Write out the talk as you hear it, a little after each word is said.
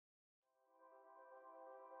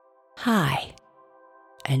Hi,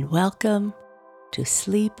 and welcome to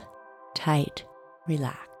Sleep Tight,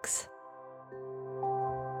 Relax.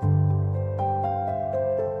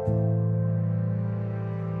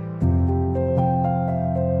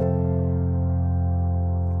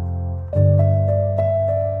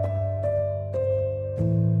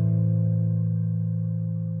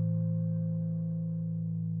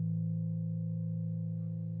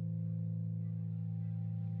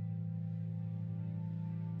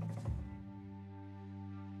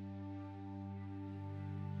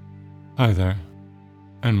 Hi there,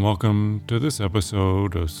 and welcome to this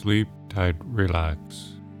episode of Sleep Tight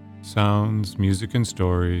Relax. Sounds, music, and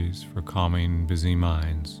stories for calming busy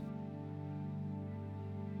minds.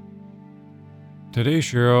 Today,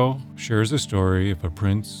 Cheryl shares a story of a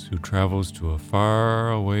prince who travels to a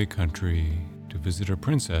faraway country to visit a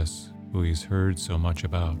princess who he's heard so much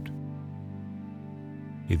about.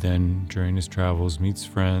 He then, during his travels, meets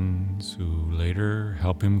friends who later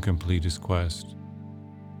help him complete his quest.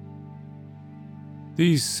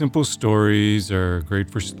 These simple stories are great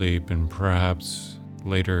for sleep and perhaps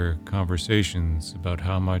later conversations about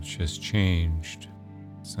how much has changed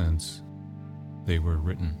since they were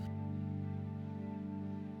written.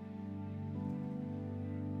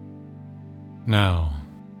 Now,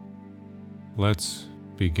 let's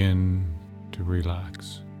begin to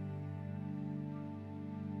relax.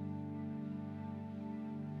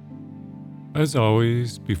 As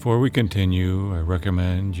always, before we continue, I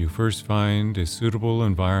recommend you first find a suitable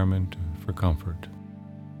environment for comfort.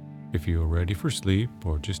 If you are ready for sleep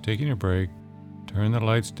or just taking a break, turn the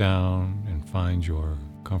lights down and find your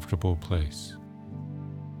comfortable place.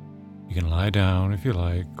 You can lie down if you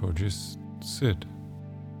like or just sit.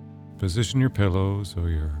 Position your pillows or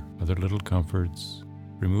your other little comforts,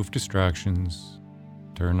 remove distractions,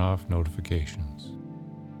 turn off notifications.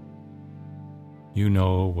 You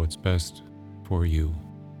know what's best for you.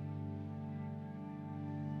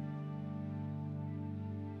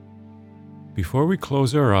 Before we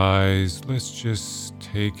close our eyes, let's just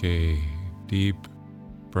take a deep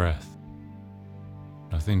breath.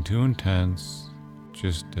 Nothing too intense,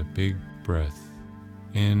 just a big breath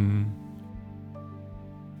in,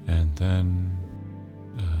 and then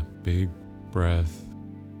a big breath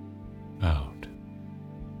out.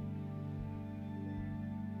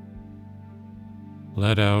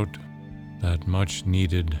 Let out that much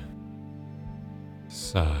needed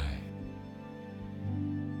sigh.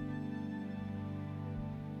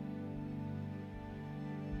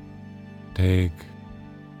 Take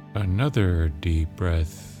another deep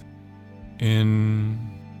breath in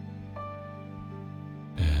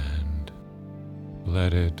and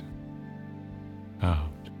let it out.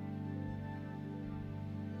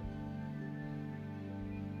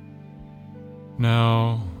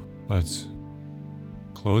 Now let's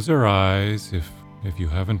close our eyes if you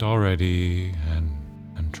haven't already and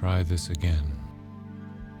try this again.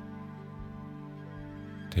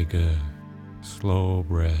 Take a slow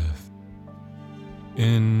breath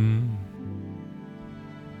in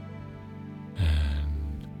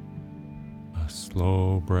and a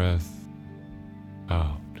slow breath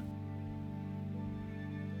out.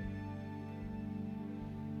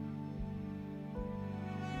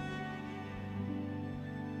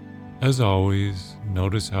 As always,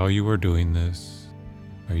 notice how you are doing this.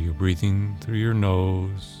 Are you breathing through your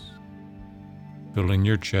nose, filling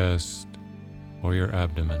your chest, or your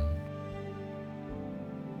abdomen?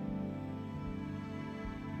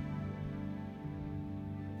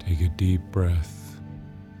 Take a deep breath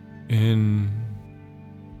in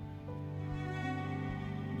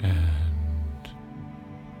and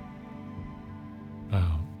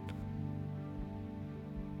out.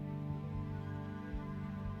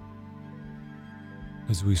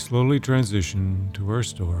 As we slowly transition to our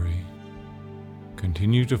story,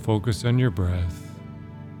 continue to focus on your breath,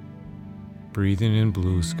 breathing in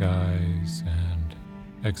blue skies and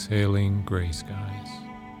exhaling gray skies.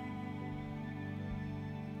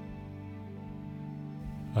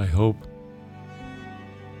 I hope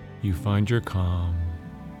you find your calm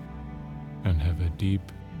and have a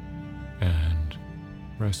deep and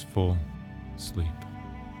restful sleep.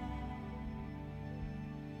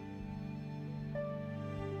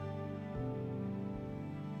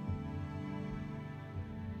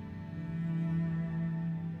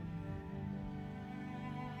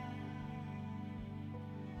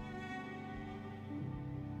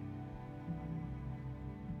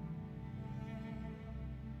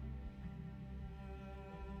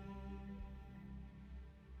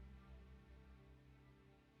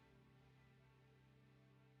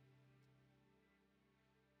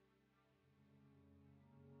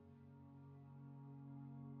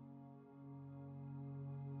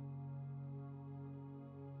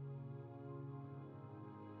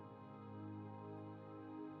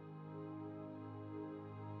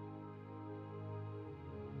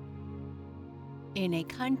 In a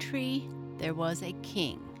country, there was a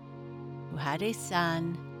king who had a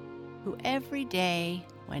son who every day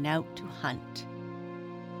went out to hunt.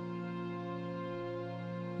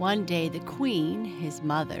 One day the queen, his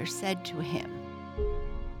mother, said to him,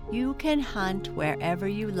 "You can hunt wherever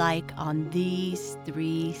you like on these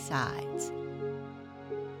 3 sides,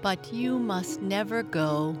 but you must never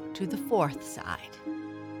go to the 4th side."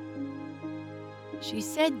 She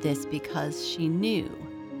said this because she knew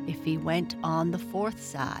if he went on the 4th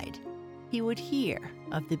side, he would hear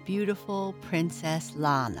of the beautiful Princess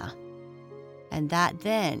Lana, and that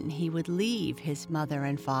then he would leave his mother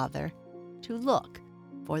and father to look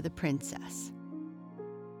for the princess.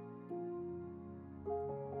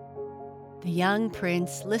 The young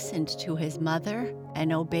prince listened to his mother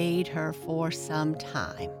and obeyed her for some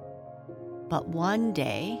time. But one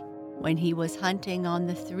day, when he was hunting on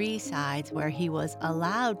the 3 sides where he was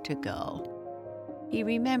allowed to go, he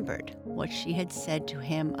remembered what she had said to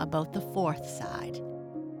him about the 4th side,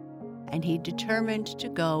 and he determined to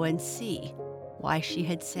go and see why she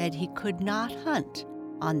had said he could not hunt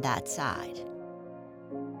on that side.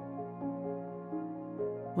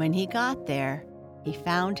 When he got there, he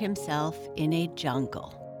found himself in a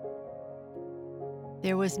jungle.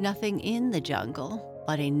 There was nothing in the jungle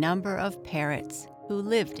but a number of parrots who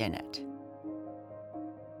lived in it.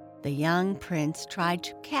 The young prince tried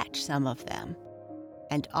to catch some of them,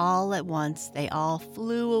 and all at once they all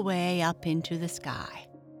flew away up into the sky.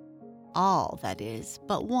 All, that is,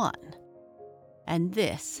 but one, and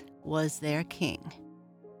this was their king.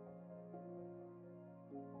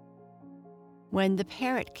 When the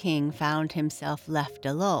parrot king found himself left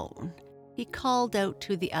alone, he called out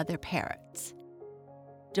to the other parrots,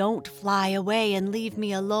 "Don't fly away and leave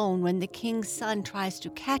me alone when the king's son tries to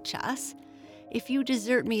catch us. If you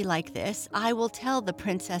desert me like this, I will tell the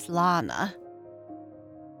Princess Lana."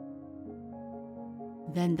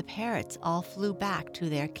 Then the parrots all flew back to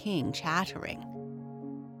their king, chattering.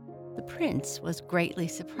 The prince was greatly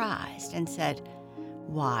surprised and said,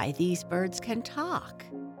 "Why, these birds can talk."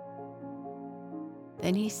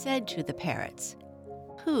 Then he said to the parrots,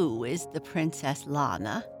 "Who is the Princess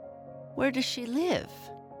Lana? Where does she live?"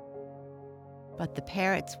 But the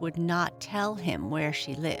parrots would not tell him where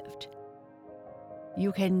she lived.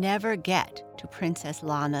 "You can never get to Princess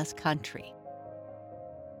Lana's country."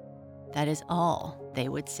 That is all they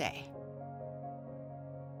would say.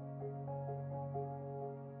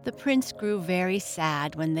 The prince grew very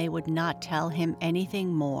sad when they would not tell him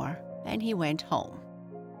anything more, and he went home.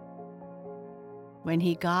 When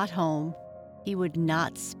he got home, he would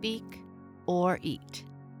not speak or eat,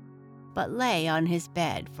 but lay on his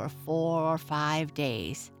bed for 4 or 5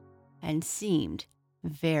 days and seemed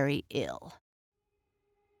very ill.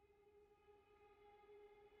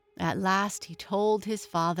 At last he told his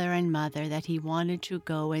father and mother that he wanted to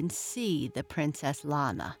go and see the Princess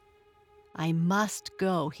Lana. "I must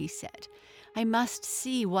go," he said. "I must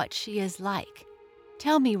see what she is like.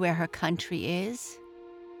 Tell me where her country is."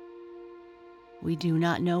 "We do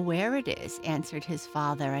not know where it is," answered his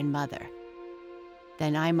father and mother.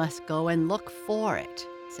 "Then I must go and look for it,"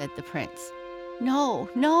 said the prince. "No,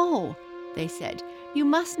 no," they said. "You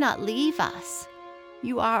must not leave us.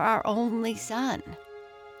 You are our only son.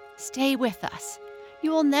 Stay with us. You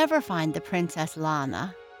will never find the Princess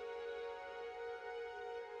Lana."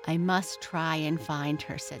 "I must try and find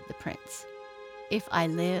her," said the prince. "If I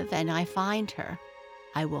live and I find her,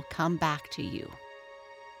 I will come back to you.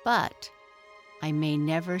 But I may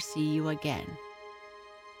never see you again.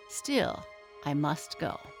 Still, I must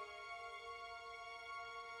go."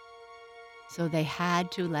 So they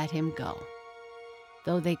had to let him go,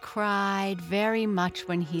 though they cried very much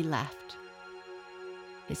when he left.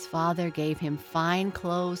 His father gave him fine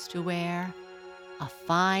clothes to wear, a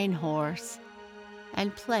fine horse,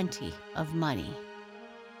 and plenty of money.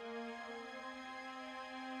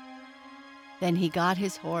 Then he got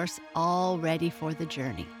his horse all ready for the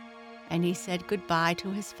journey, and he said goodbye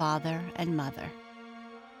to his father and mother.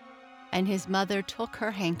 And his mother took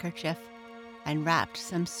her handkerchief and wrapped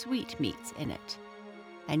some sweetmeats in it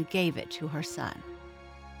and gave it to her son.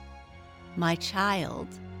 "My child,"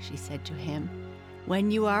 she said to him,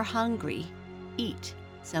 "when you are hungry, eat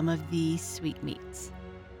some of these sweetmeats."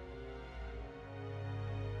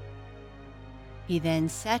 He then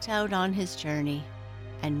set out on his journey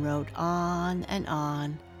and rode on and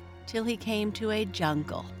on till he came to a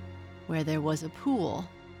jungle where there was a pool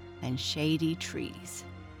and shady trees.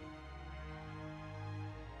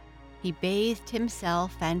 He bathed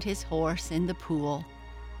himself and his horse in the pool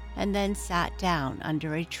and then sat down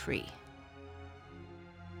under a tree.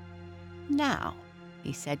 "Now,"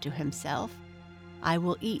 he said to himself, I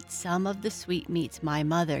will eat some of the sweetmeats my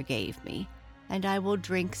mother gave me, and I will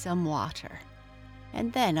drink some water,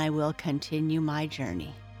 and then I will continue my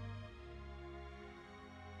journey."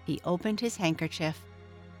 He opened his handkerchief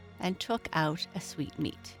and took out a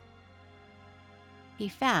sweetmeat. He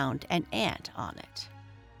found an ant on it.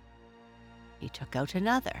 He took out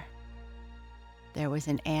another. There was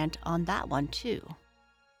an ant on that one too.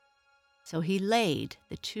 So he laid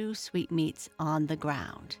the 2 sweetmeats on the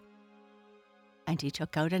ground. And he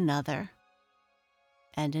took out another,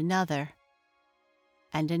 and another,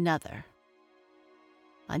 and another,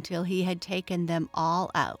 until he had taken them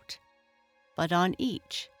all out, but on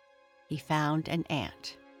each he found an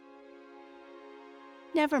ant.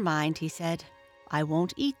 "Never mind," he said, "I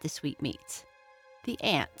won't eat the sweetmeats. The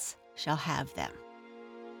ants shall have them."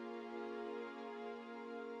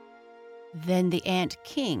 Then the ant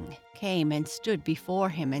king came and stood before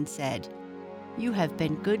him and said, "You have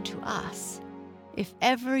been good to us. If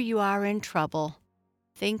ever you are in trouble,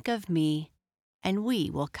 think of me, and we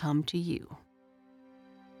will come to you."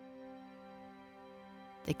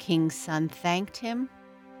 The king's son thanked him,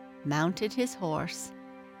 mounted his horse,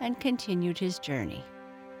 and continued his journey.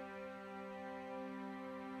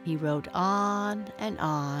 He rode on and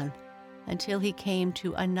on until he came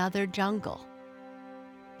to another jungle.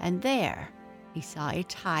 And there he saw a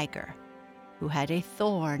tiger who had a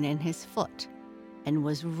thorn in his foot and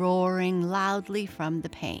was roaring loudly from the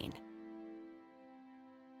pain.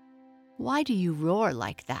 "Why do you roar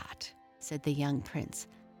like that?" said the young prince.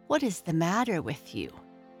 "What is the matter with you?"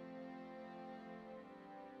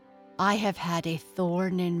 "I have had a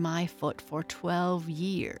thorn in my foot for 12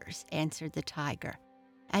 years," answered the tiger,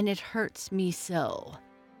 "and it hurts me so.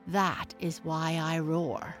 That is why I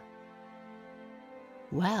roar."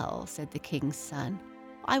 "Well," said the king's son,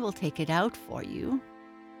 "I will take it out for you.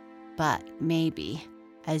 But maybe,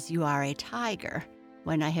 as you are a tiger,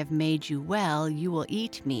 when I have made you well, you will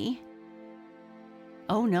eat me."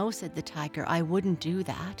 "Oh no," said the tiger, "I wouldn't do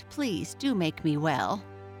that. Please do make me well."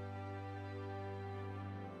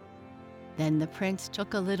 Then the prince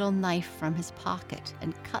took a little knife from his pocket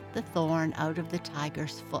and cut the thorn out of the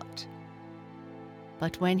tiger's foot.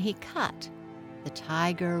 But when he cut, the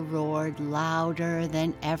tiger roared louder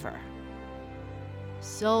than ever.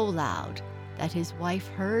 So loud that his wife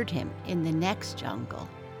heard him in the next jungle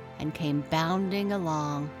and came bounding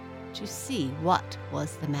along to see what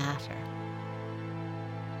was the matter.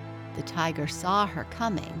 The tiger saw her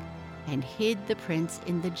coming and hid the prince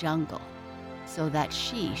in the jungle so that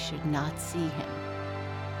she should not see him.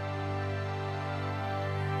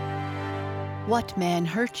 "What man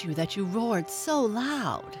hurt you that you roared so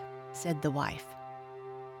loud?" said the wife.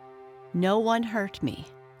 "No one hurt me,"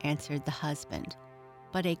 answered the husband,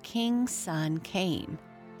 "but a king's son came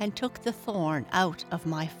and took the thorn out of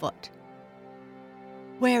my foot."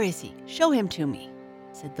 "Where is he? Show him to me,"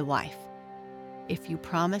 said the wife. "If you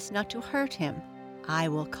promise not to hurt him, I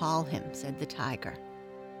will call him," said the tiger.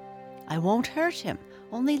 "I won't hurt him,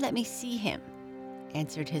 only let me see him,"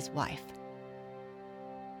 answered his wife.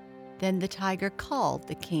 Then the tiger called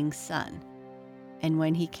the king's son, and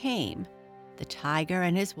when he came, the tiger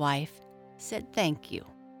and his wife said thank you.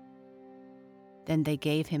 Then they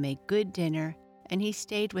gave him a good dinner, and he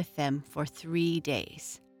stayed with them for 3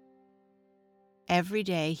 days. Every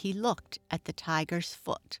day he looked at the tiger's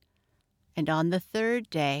foot, and on the 3rd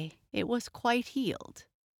day it was quite healed.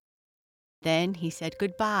 Then he said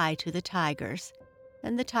goodbye to the tigers,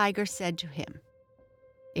 and the tiger said to him,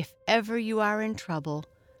 "If ever you are in trouble,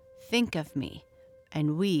 think of me,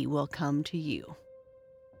 and we will come to you."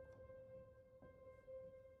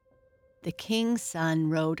 The king's son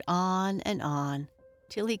rode on and on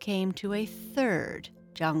till he came to a 3rd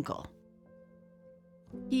jungle.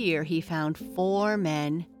 Here he found 4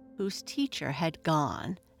 men whose teacher had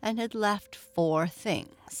gone and had left 4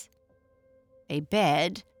 things: a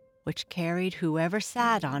bed, which carried whoever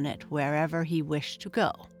sat on it wherever he wished to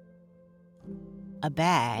go; a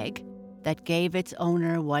bag that gave its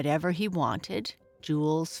owner whatever he wanted,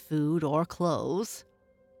 jewels, food, or clothes;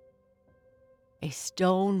 a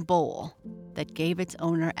stone bowl that gave its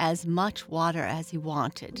owner as much water as he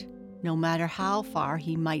wanted, no matter how far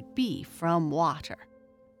he might be from water;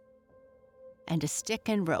 and a stick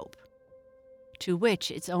and rope, to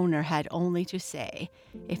which its owner had only to say,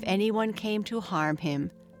 if anyone came to harm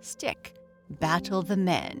him, "Stick, battle the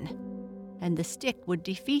men," and the stick would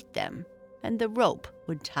defeat them, and the rope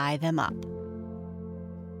would tie them up.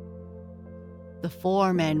 The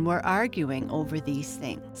 4 men were arguing over these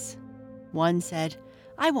things. One said,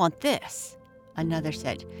 "I want this." Another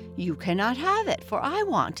said, "You cannot have it, for I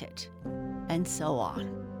want it," and so on.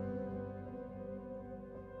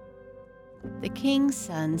 The king's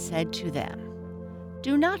son said to them,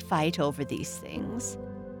 "Do not fight over these things.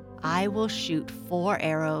 I will shoot 4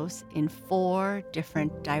 arrows in 4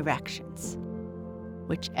 different directions.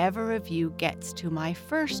 Whichever of you gets to my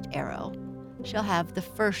first arrow shall have the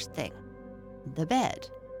first thing, the bed.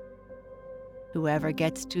 Whoever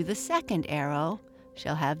gets to the second arrow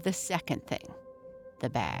shall have the second thing, the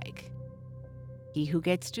bag. He who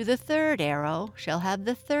gets to the third arrow shall have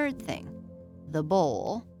the third thing, the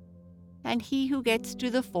bowl. And he who gets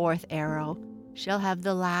to the fourth arrow shall have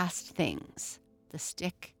the last things, the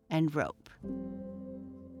stick and rope."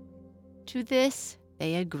 To this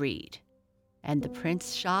they agreed, and the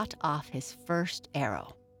prince shot off his first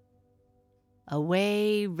arrow.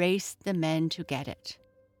 Away raced the men to get it.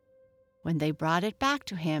 When they brought it back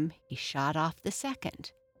to him, he shot off the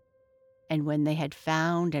second. And when they had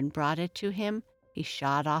found and brought it to him, he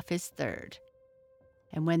shot off his third.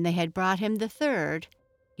 And when they had brought him the third,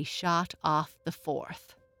 he shot off the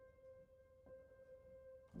fourth.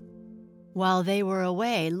 While they were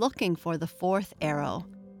away looking for the fourth arrow,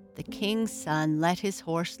 the king's son let his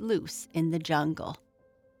horse loose in the jungle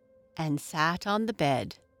and sat on the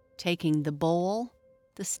bed, taking the bowl,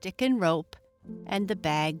 the stick and rope, and the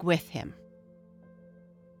bag with him.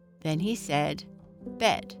 Then he said,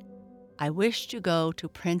 "Bed, I wish to go to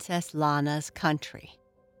Princess Lana's country."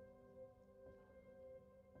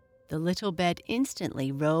 The little bed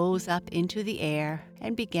instantly rose up into the air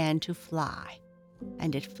and began to fly,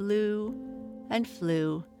 and it flew and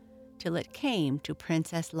flew till it came to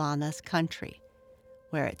Princess Lana's country,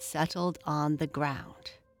 where it settled on the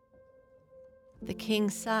ground. The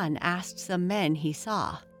king's son asked some men he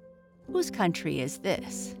saw, "Whose country is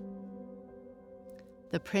this?"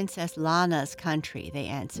 "The Princess Lana's country," they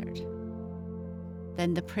answered.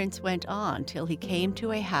 Then the prince went on till he came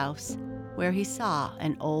to a house where he saw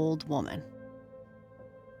an old woman.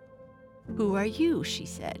 "Who are you?" she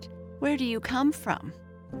said. "Where do you come from?"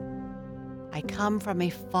 "I come from a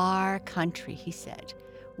far country," he said.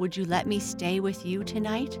 "Would you let me stay with you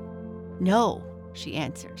tonight?" "No," she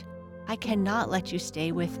answered. "I cannot let you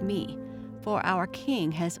stay with me, for our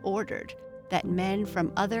king has ordered that men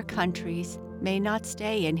from other countries may not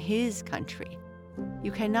stay in his country.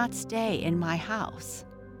 You cannot stay in my house."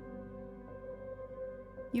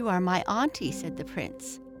 "You are my auntie," said the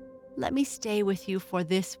prince. "Let me stay with you for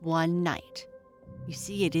this one night. You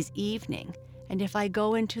see, it is evening, and if I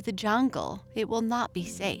go into the jungle, it will not be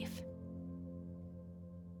safe."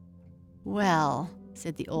 "Well,"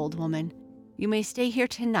 said the old woman, "you may stay here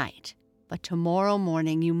tonight, but tomorrow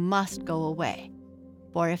morning you must go away.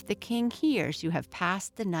 For if the king hears you have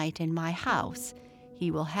passed the night in my house,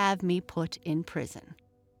 he will have me put in prison."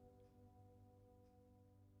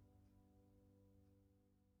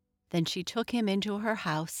 Then she took him into her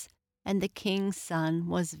house, and the king's son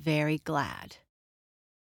was very glad.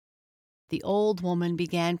 The old woman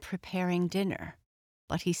began preparing dinner,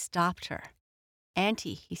 but he stopped her.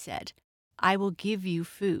 "Auntie," he said, "I will give you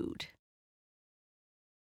food."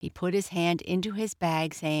 He put his hand into his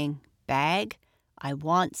bag, saying, "Bag, I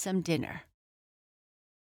want some dinner."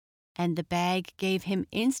 And the bag gave him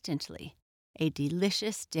instantly a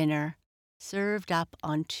delicious dinner served up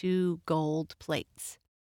on 2 gold plates.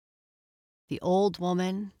 The old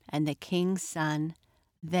woman and the king's son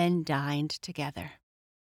then dined together.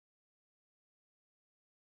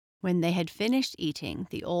 When they had finished eating,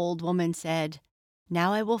 the old woman said,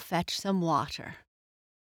 "Now I will fetch some water."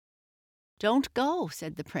 "Don't go,"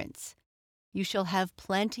 said the prince. "You shall have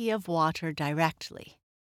plenty of water directly."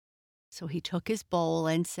 So he took his bowl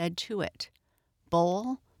and said to it,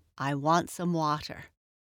 "Bowl, I want some water."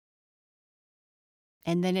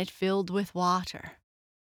 And then it filled with water.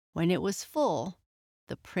 When it was full,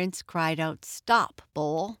 the prince cried out, "Stop,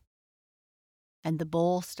 bowl!" And the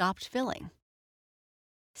bowl stopped filling.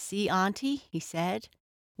 "See, auntie," he said,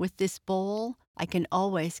 "with this bowl I can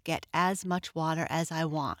always get as much water as I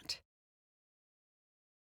want."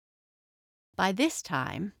 By this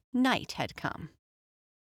time, night had come.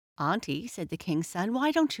 "Auntie," said the king's son,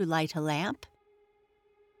 "why don't you light a lamp?"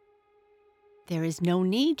 "There is no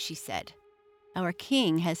need," she said. "Our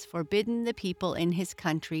king has forbidden the people in his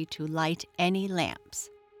country to light any lamps.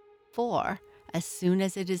 For, as soon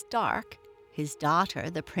as it is dark, his daughter,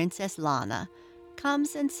 the Princess Lana,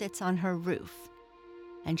 comes and sits on her roof,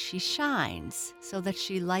 and she shines so that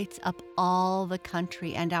she lights up all the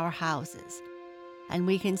country and our houses, and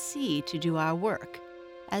we can see to do our work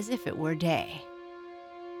as if it were day."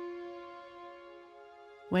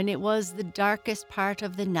 When it was the darkest part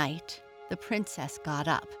of the night, the princess got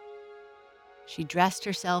up. She dressed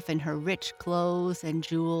herself in her rich clothes and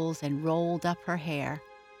jewels and rolled up her hair,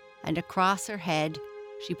 and across her head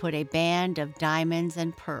she put a band of diamonds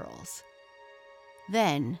and pearls.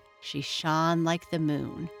 Then she shone like the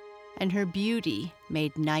moon, and her beauty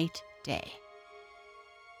made night day.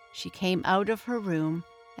 She came out of her room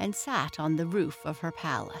and sat on the roof of her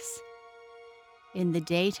palace. In the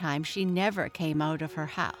daytime, she never came out of her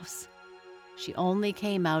house. She only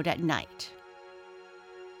came out at night.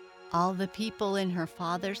 All the people in her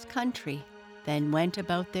father's country then went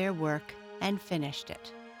about their work and finished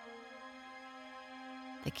it.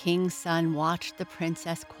 The king's son watched the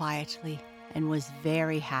princess quietly and was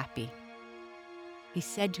very happy. He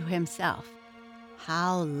said to himself,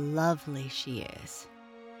 "How lovely she is."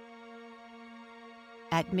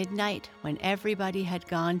 At midnight, when everybody had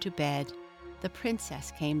gone to bed, the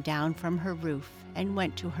princess came down from her roof and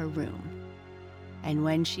went to her room. And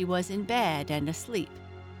when she was in bed and asleep,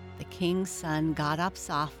 the king's son got up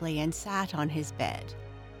softly and sat on his bed.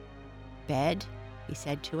 "Bed," he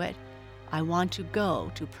said to it, "I want to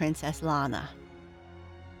go to Princess Lana."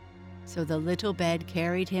 So the little bed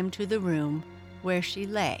carried him to the room where she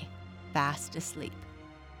lay, fast asleep.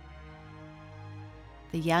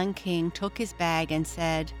 The young king took his bag and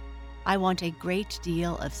said, "I want a great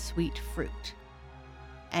deal of sweet fruit."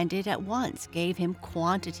 And it at once gave him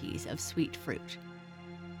quantities of sweet fruit.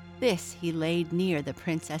 This he laid near the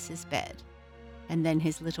princess's bed, and then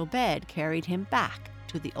his little bed carried him back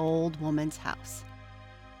to the old woman's house.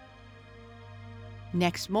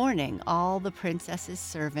 Next morning, all the princess's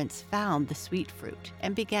servants found the sweet fruit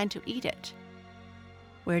and began to eat it.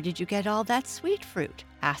 "Where did you get all that sweet fruit?"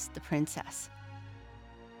 asked the princess.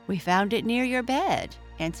 "We found it near your bed,"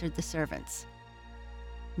 answered the servants.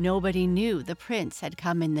 Nobody knew the prince had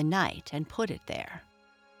come in the night and put it there.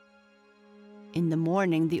 In the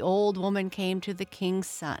morning, the old woman came to the king's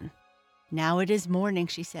son. "Now it is morning,"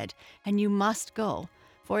 she said, "and you must go,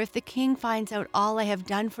 for if the king finds out all I have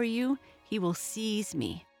done for you, he will seize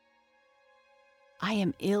me." "I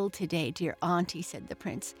am ill today, dear auntie," said the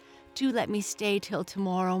prince. "Do let me stay till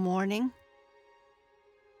tomorrow morning."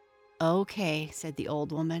 "Okay," said the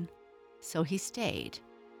old woman. So he stayed,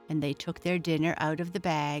 and they took their dinner out of the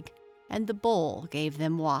bag, and the bowl gave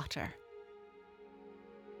them water.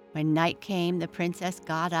 When night came, the princess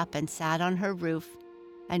got up and sat on her roof,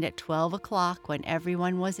 and at 12 o'clock, when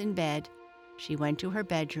everyone was in bed, she went to her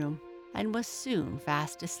bedroom and was soon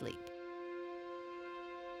fast asleep.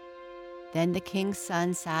 Then the king's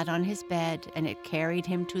son sat on his bed, and it carried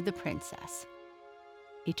him to the princess.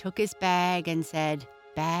 He took his bag and said,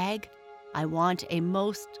 "Bag, I want a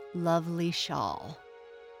most lovely shawl."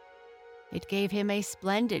 It gave him a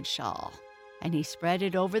splendid shawl, and he spread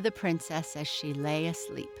it over the princess as she lay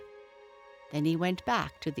asleep. Then he went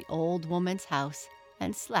back to the old woman's house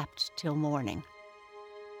and slept till morning.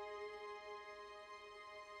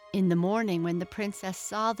 In the morning, when the princess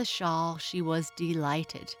saw the shawl, she was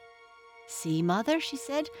delighted. "See, mother," she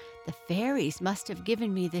said, "the fairies must have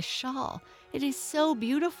given me this shawl. It is so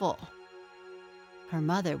beautiful." Her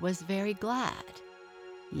mother was very glad.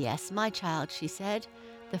 "Yes, my child," she said,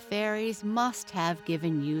 "the fairies must have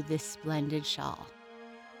given you this splendid shawl."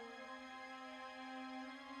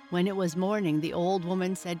 When it was morning, the old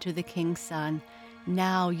woman said to the king's son,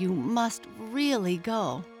 "Now you must really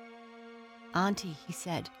go." "Auntie," he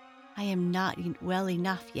said, "I am not well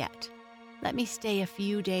enough yet. Let me stay a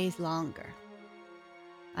few days longer.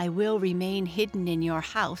 I will remain hidden in your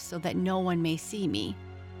house so that no one may see me."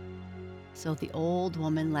 So the old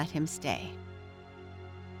woman let him stay.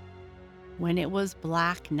 When it was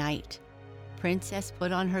black night, Princess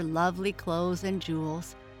put on her lovely clothes and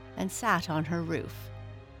jewels and sat on her roof.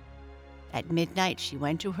 At midnight, she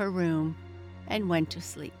went to her room and went to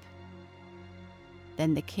sleep.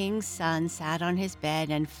 Then the king's son sat on his bed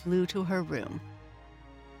and flew to her room.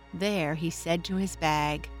 There he said to his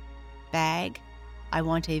bag, "Bag, I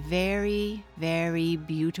want a very, very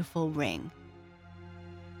beautiful ring."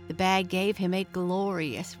 The bag gave him a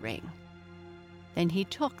glorious ring. Then he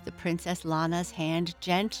took the Princess Lana's hand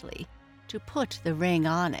gently to put the ring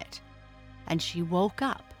on it, and she woke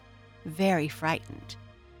up, very frightened.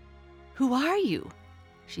 "Who are you?"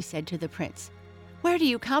 she said to the prince. "Where do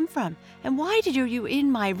you come from, and why are you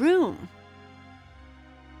in my room?"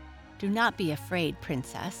 "Do not be afraid,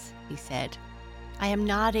 princess," he said. "I am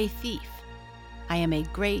not a thief. I am a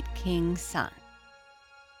great king's son.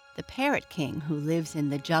 The parrot king who lives in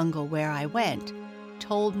the jungle where I went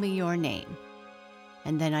told me your name,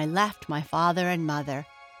 and then I left my father and mother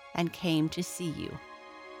and came to see you."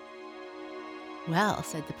 "Well,"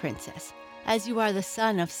 said the princess, "as you are the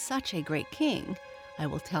son of such a great king, I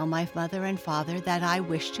will tell my mother and father that I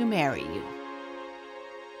wish to marry you."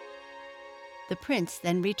 The prince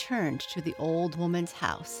then returned to the old woman's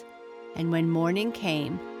house, And when morning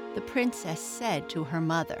came, the princess said to her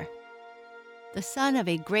mother, "The son of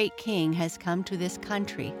a great king has come to this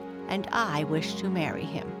country, and I wish to marry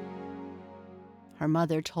him." Her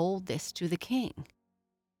mother told this to the king.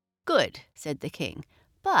 "Good," said the king,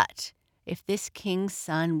 "but if this king's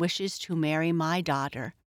son wishes to marry my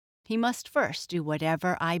daughter, he must first do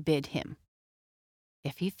whatever I bid him.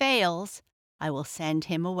 If he fails, I will send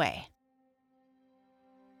him away.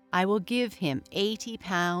 I will give him 80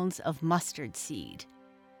 pounds of mustard seed,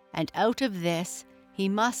 and out of this he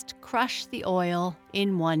must crush the oil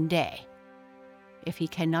in 1 day. If he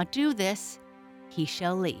cannot do this, he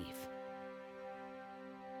shall leave."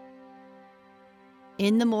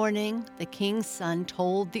 In the morning, the king's son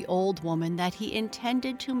told the old woman that he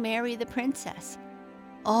intended to marry the princess.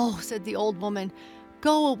 "Oh," said the old woman,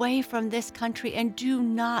 "go away from this country and do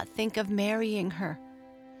not think of marrying her.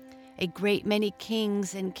 A great many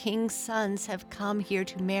kings and kings' sons have come here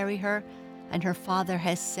to marry her, and her father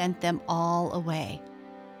has sent them all away.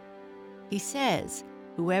 He says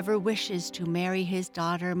whoever wishes to marry his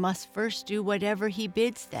daughter must first do whatever he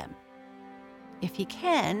bids them. If he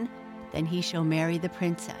can, then he shall marry the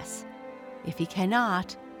princess. If he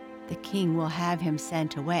cannot, the king will have him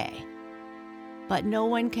sent away. But no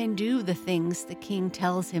one can do the things the king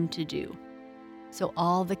tells him to do. So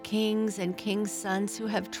all the kings and kings' sons who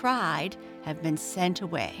have tried have been sent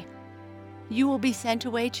away. You will be sent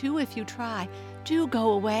away too if you try. Do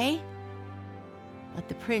go away." But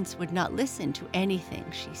the prince would not listen to anything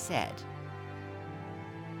she said.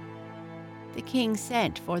 The king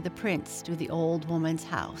sent for the prince to the old woman's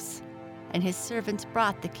house, and his servants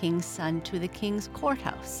brought the king's son to the king's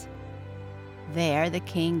courthouse. There the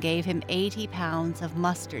king gave him 80 pounds of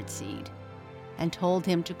mustard seed, and told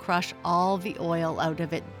him to crush all the oil out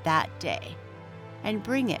of it that day, and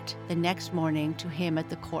bring it the next morning to him at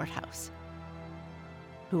the courthouse.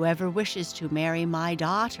 "Whoever wishes to marry my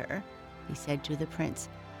daughter," he said to the prince,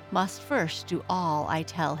 "must first do all I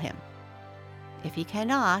tell him. If he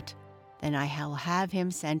cannot, then I will have him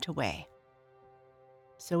sent away.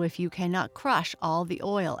 So if you cannot crush all the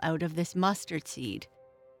oil out of this mustard seed,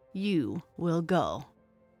 you will go."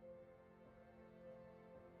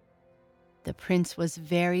 The prince was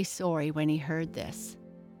very sorry when he heard this.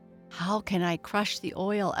 "How can I crush the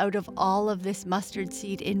oil out of all of this mustard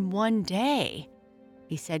seed in 1 day?"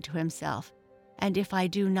 he said to himself. "And if I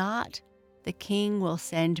do not, the king will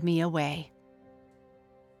send me away."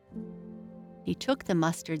 He took the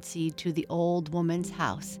mustard seed to the old woman's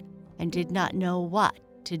house and did not know what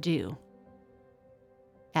to do.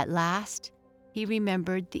 At last, he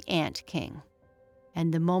remembered the ant king,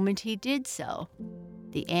 and the moment he did so,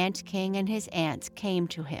 the ant king and his ants came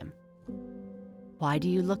to him. "Why do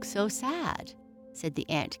you look so sad?" said the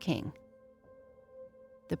ant king.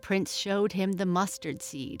 The prince showed him the mustard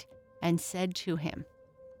seed and said to him,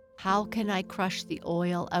 "How can I crush the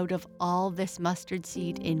oil out of all this mustard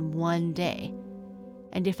seed in 1 day?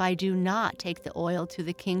 And if I do not take the oil to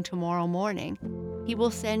the king tomorrow morning, he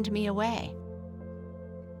will send me away."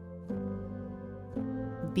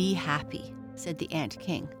 "Be happy," said the ant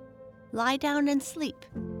king. "Lie down and sleep.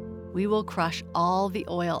 We will crush all the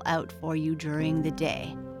oil out for you during the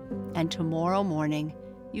day, and tomorrow morning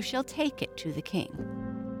you shall take it to the king."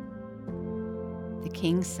 The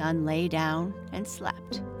king's son lay down and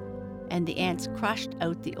slept, and the ants crushed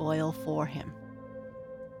out the oil for him.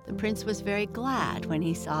 The prince was very glad when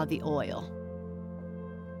he saw the oil.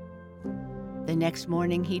 The next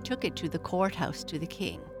morning he took it to the courthouse to the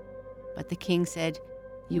king. But the king said,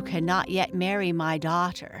 "You cannot yet marry my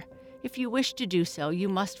daughter. If you wish to do so, you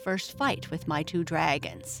must first fight with my 2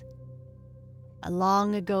 dragons." A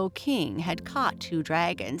long ago king had caught 2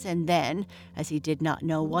 dragons, and then, as he did not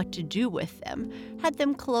know what to do with them, had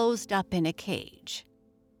them closed up in a cage.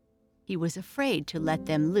 He was afraid to let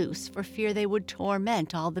them loose for fear they would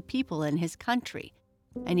torment all the people in his country,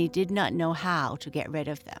 and he did not know how to get rid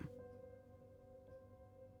of them.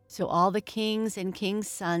 So all the kings and kings'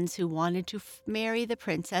 sons who wanted to marry the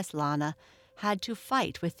Princess Lana had to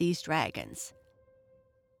fight with these dragons.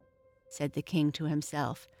 Said the king to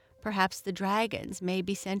himself, "Perhaps the dragons may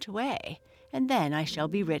be sent away, and then I shall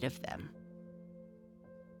be rid of them."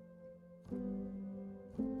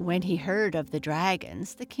 When he heard of the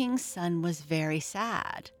dragons, the king's son was very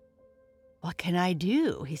sad. "What can I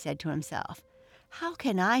do?" he said to himself. "How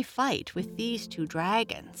can I fight with these 2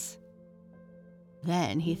 dragons?"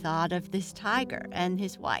 Then he thought of this tiger and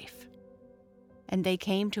his wife, and they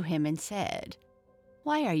came to him and said,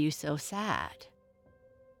 "Why are you so sad?"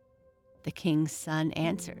 The king's son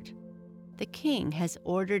answered, "The king has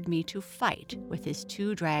ordered me to fight with his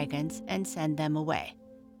 2 dragons and send them away.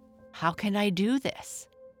 How can I do this?"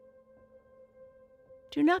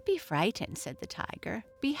 "Do not be frightened," said the tiger.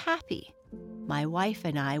 "Be happy. My wife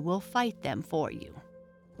and I will fight them for you."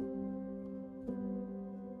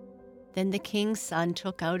 Then the king's son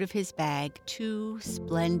took out of his bag 2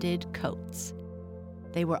 splendid coats.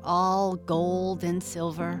 They were all gold and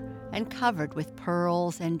silver and covered with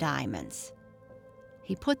pearls and diamonds.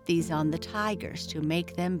 He put these on the tigers to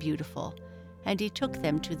make them beautiful, and he took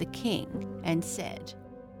them to the king and said,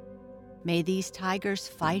 "May these tigers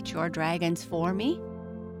fight your dragons for me?"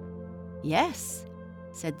 "Yes,"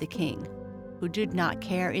 said the king, who did not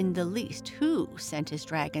care in the least who sent his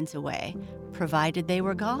dragons away, provided they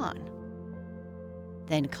were gone.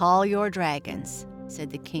 "Then call your dragons,"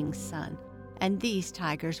 said the king's son, "and these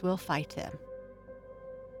tigers will fight them."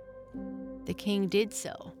 The king did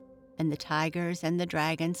so, and the tigers and the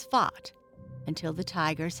dragons fought until the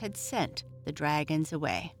tigers had sent the dragons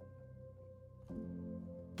away.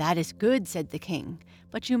 "That is good," said the king,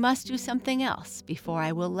 "but you must do something else before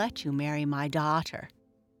I will let you marry my daughter.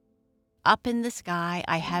 Up in the sky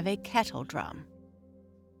I have a kettle drum.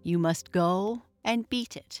 You must go and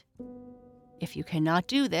beat it. If you cannot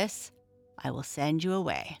do this, I will send you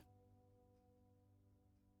away."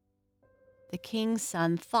 The king's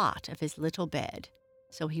son thought of his little bed,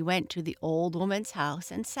 so he went to the old woman's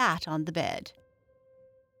house and sat on the bed.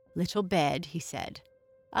 "Little bed," he said,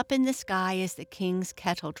 "up in the sky is the king's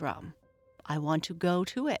kettle drum. I want to go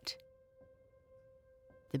to it."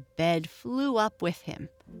 The bed flew up with him,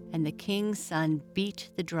 and the king's son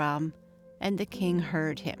beat the drum, and the king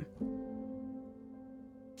heard him.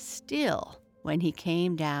 Still, when he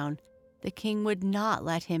came down, the king would not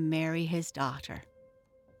let him marry his daughter.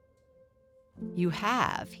 "You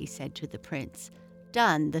have," he said to the prince,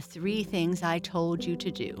 "done the 3 things I told you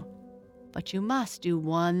to do, but you must do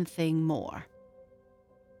 1 thing more."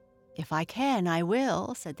 "If I can, I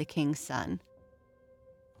will," said the king's son.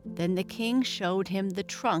 Then the king showed him the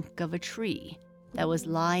trunk of a tree that was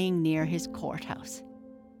lying near his courthouse.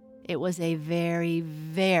 It was a very,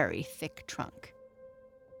 very thick trunk.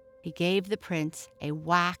 He gave the prince a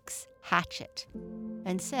wax hatchet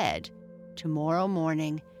and said, "Tomorrow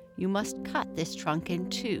morning you must cut this trunk in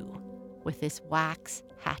 2 with this wax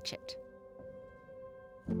hatchet."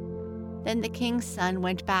 Then the king's son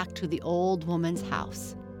went back to the old woman's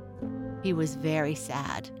house. He was very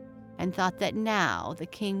sad and thought that now the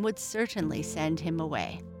king would certainly send him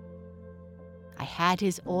away. "I had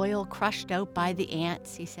his oil crushed out by the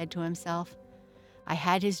ants," he said to himself. "I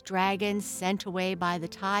had his dragons sent away by the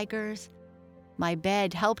tigers. My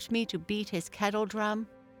bed helped me to beat his kettle drum.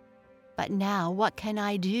 But now what can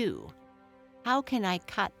I do? How can I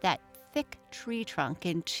cut that thick tree trunk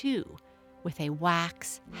in 2 with a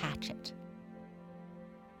wax hatchet?"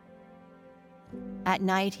 At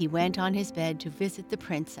night he went on his bed to visit the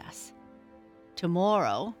princess.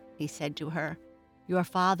 "Tomorrow," he said to her, "your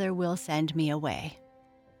father will send me away."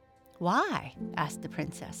 "Why?" asked the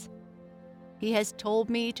princess. "He has told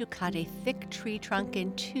me to cut a thick tree trunk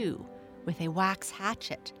in 2 with a wax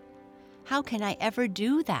hatchet. How can I ever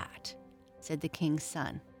do that?" said the king's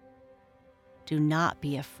son. "Do not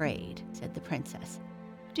be afraid," said the princess.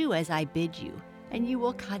 "Do as I bid you, and you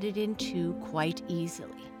will cut it in 2 quite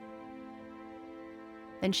easily."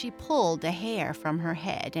 Then she pulled a hair from her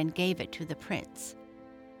head and gave it to the prince.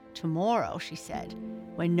 "Tomorrow," she said,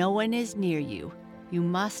 "when no one is near you, you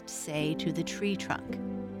must say to the tree trunk,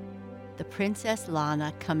 'The Princess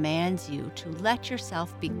Lana commands you to let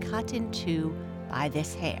yourself be cut in 2 by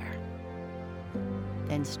this hair.'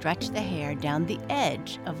 Then stretch the hair down the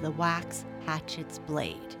edge of the wax hatchet's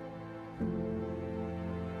blade."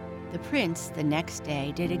 The prince the next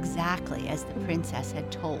day did exactly as the princess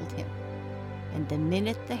had told him, and the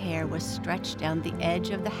minute the hair was stretched down the edge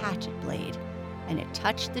of the hatchet blade and it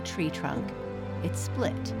touched the tree trunk, it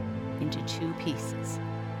split into 2 pieces.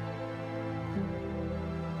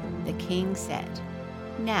 The king said,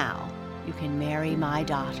 "Now you can marry my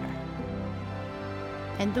daughter."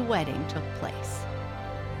 And the wedding took place.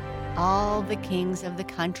 All the kings of the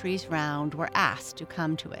countries round were asked to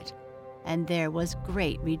come to it, and there was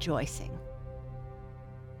great rejoicing.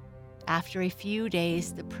 After a few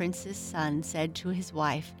days, the prince's son said to his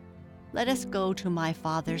wife, "Let us go to my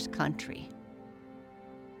father's country."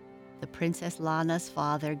 The Princess Lana's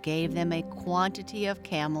father gave them a quantity of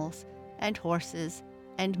camels and horses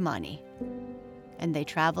and money, and they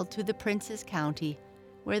traveled to the prince's county,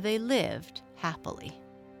 where they lived happily.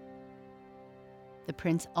 The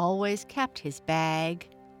prince always kept his bag,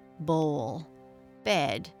 bowl,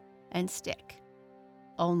 bed, and stick.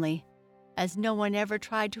 Only, as no one ever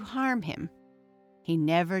tried to harm him, he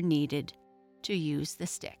never needed to use the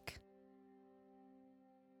stick.